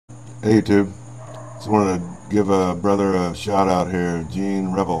Hey YouTube, just wanted to give a brother a shout out here,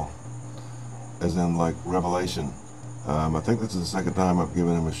 Gene Revel, as in like Revelation. I think this is the second time I've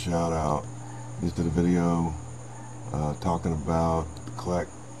given him a shout out. He just did a video talking about Kleck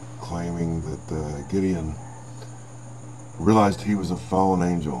claiming that Gideon realized he was a fallen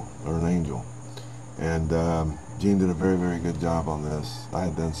angel, or an angel. And Gene did a very, very good job on this. I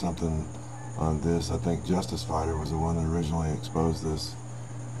had done something on this. I think Justice Fighter was the one that originally exposed this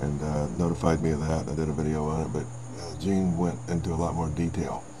and notified me of that. I did a video on it, but Gene went into a lot more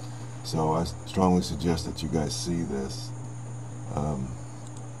detail. So I strongly suggest that you guys see this.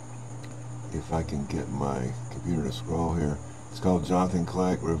 If I can get my computer to scroll here. It's called Jonathan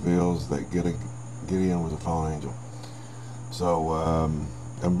Kleck Reveals that Gideon was a fallen angel. So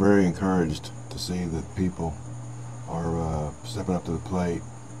I'm very encouraged to see that people are stepping up to the plate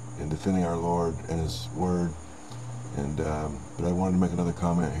and defending our Lord and His Word. And but I wanted to make another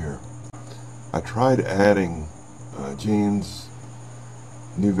comment here. I tried adding Gene's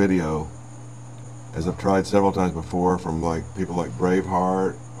new video, as I've tried several times before, from like people like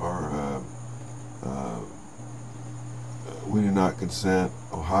Braveheart or We Do Not Consent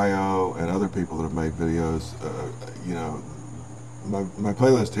Ohio and other people that have made videos. You know, my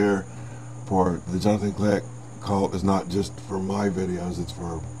playlist here for the Jonathan Kleck cult is not just for my videos, it's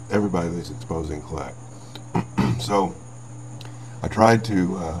for everybody that's exposing Kleck. So I tried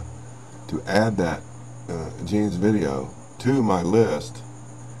to add that Gene's video to my list,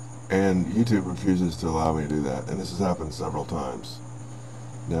 and YouTube refuses to allow me to do that, and this has happened several times.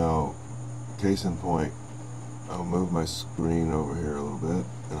 Now, case in point, I'll move my screen over here a little bit,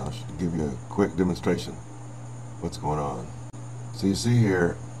 and I'll give you a quick demonstration what's going on. So you see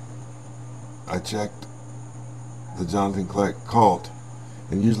here, I checked the Jonathan Kleck cult,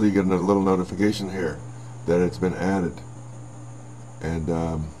 and usually you get a little notification here that it's been added, and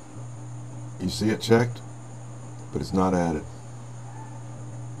you see it checked, but it's not added.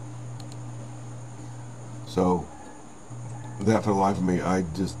 So that, for the life of me, I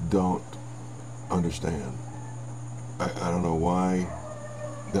just don't understand. I don't know why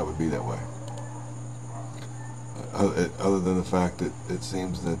that would be that way, other than the fact that it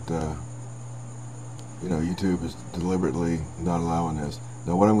seems that you know, YouTube is deliberately not allowing this.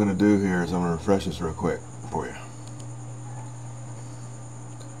 Now what I'm going to do here is I'm going to refresh this real quick for you.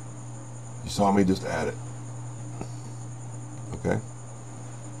 You saw me just add it. Okay?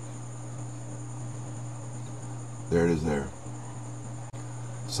 There it is there.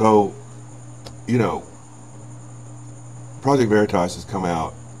 So, you know, Project Veritas has come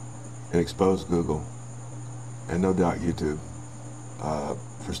out and exposed Google, and no doubt YouTube,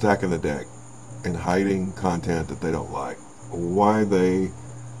 for stacking the deck and hiding content that they don't like. Why they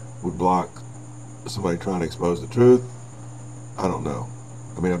would block somebody trying to expose the truth, I don't know.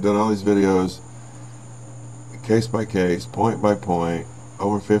 I mean, I've done all these videos, case by case, point by point,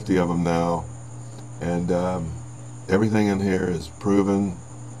 over 50 of them now, and everything in here is proven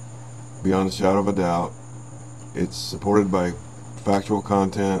beyond a shadow of a doubt. It's supported by factual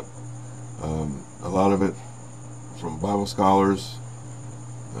content, a lot of it from Bible scholars,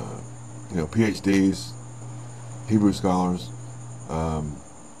 you know, PhDs, Hebrew scholars,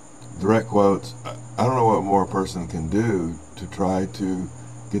 direct quotes. I don't know what more a person can do to try to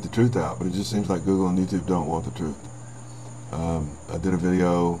get the truth out, but it just seems like Google and YouTube don't want the truth. I did a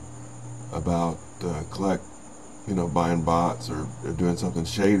video about Kleck, you know, buying bots or doing something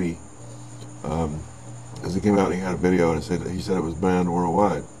shady. As he came out and he had a video, and he said it was banned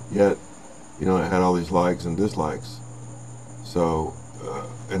worldwide. Yet, you know, it had all these likes and dislikes. So,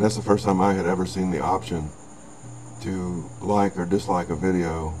 and that's the first time I had ever seen the option to like or dislike a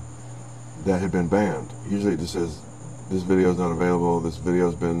video that had been banned. Usually it just says, this video is not available, this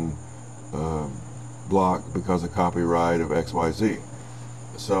video's been blocked because of copyright of XYZ.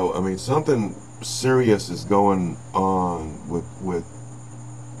 So, I mean, something serious is going on with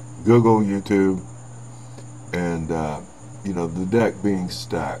Google, YouTube, and you know, the deck being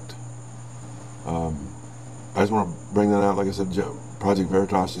stacked. I just want to bring that out. Like I said, Project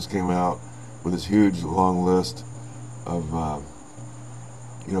Veritas just came out with this huge long list of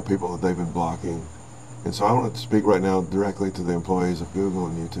you know, people that they've been blocking, and so I want to speak right now directly to the employees of Google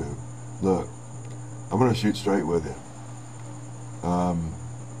and YouTube. Look, I'm going to shoot straight with you.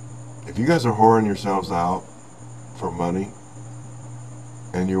 If you guys are whoring yourselves out for money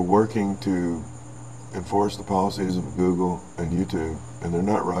and you're working to enforce the policies of Google and YouTube, and they're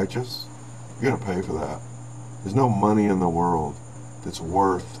not righteous, you're gonna pay for that. There's no money in the world that's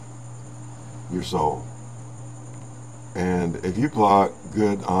worth your soul. And if you block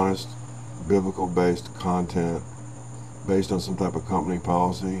good, honest, biblical based content based on some type of company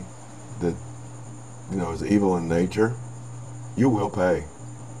policy, that is evil in nature, you will pay.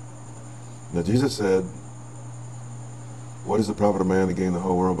 Now Jesus said, what is the profit of man to gain the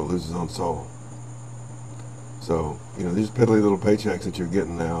whole world but lose his own soul? So, these piddly little paychecks that you're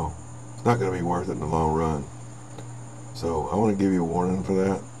getting now, it's not going to be worth it in the long run. So I want to give you a warning for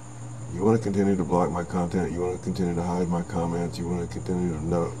that. You want to continue to block my content, you want to continue to hide my comments, you want to continue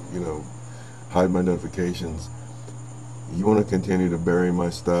to hide my notifications, you want to continue to bury my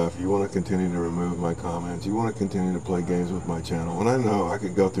stuff, you want to continue to remove my comments, you want to continue to play games with my channel. And I know I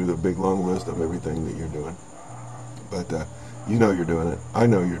could go through the big long list of everything that you're doing, but you're doing it, I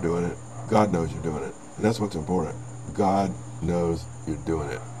know you're doing it, God knows you're doing it, and that's what's important. God knows you're doing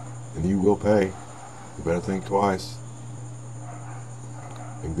it, and you will pay. You better think twice.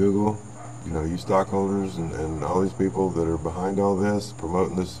 And Google, you stockholders and all these people that are behind all this,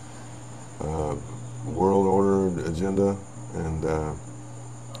 promoting this world order agenda, and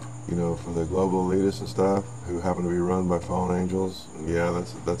for the global elitists and stuff who happen to be run by fallen angels. Yeah,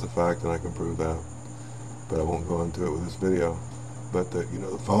 that's a fact, and I can prove that. But I won't go into it with this video. But the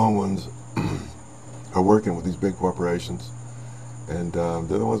fallen ones are working with these big corporations, and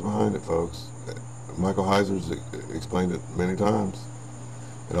they're the ones behind it, folks. Michael Heiser's explained it many times.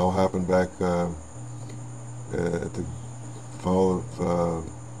 It all happened back at the fall of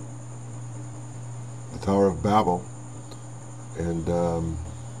the Tower of Babel, and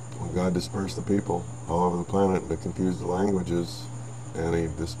when God dispersed the people all over the planet to confuse the languages, and he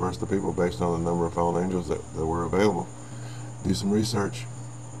dispersed the people based on the number of fallen angels that were available. Do some research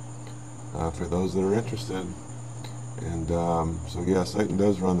for those that are interested. And so yeah, Satan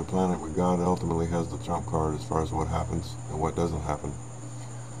does run the planet, but God ultimately has the trump card as far as what happens and what doesn't happen.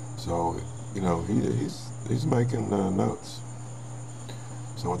 So he's making notes.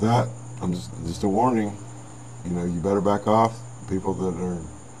 So with that, I'm just a warning. You better back off people that are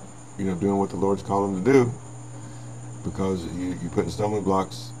doing what the Lord's called them to do, because you're putting stumbling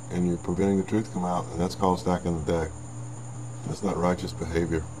blocks and you're preventing the truth to come out, and that's called stacking the deck. That's not righteous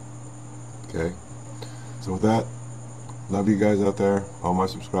behavior. Okay? So with that, love you guys out there, all my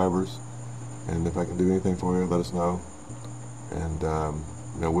subscribers, and if I can do anything for you, let us know. And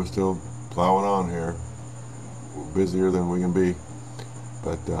we're still plowing on here. We're busier than we can be,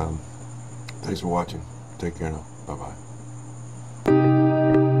 but thanks for watching. Take care now. Bye bye.